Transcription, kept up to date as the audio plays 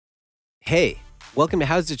Hey, welcome to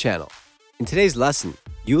HOWZA channel. In today's lesson,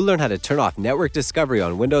 you will learn how to turn off network discovery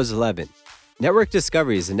on Windows 11. Network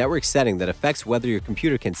discovery is a network setting that affects whether your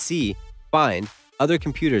computer can see, find other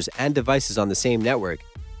computers and devices on the same network,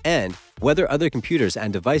 and whether other computers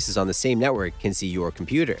and devices on the same network can see your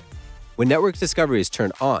computer. When network discovery is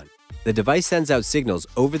turned on, the device sends out signals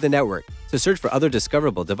over the network to search for other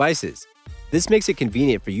discoverable devices. This makes it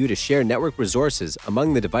convenient for you to share network resources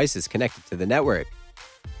among the devices connected to the network.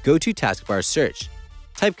 Go to taskbar search,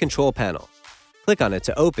 type Control Panel, click on it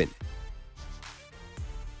to open.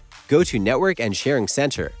 Go to Network and Sharing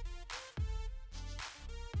Center.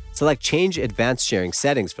 Select Change Advanced Sharing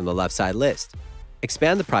Settings from the left side list.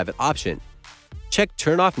 Expand the private option. Check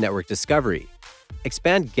Turn off network discovery.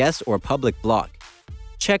 Expand Guest or Public Block.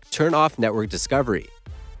 Check Turn off network discovery.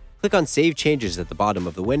 Click on Save Changes at the bottom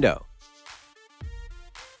of the window.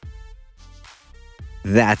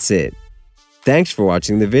 That's it. Thanks for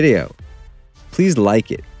watching the video. Please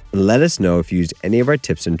like it and let us know if you used any of our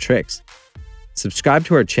tips and tricks. Subscribe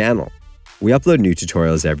to our channel. We upload new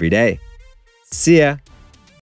tutorials every day. See ya!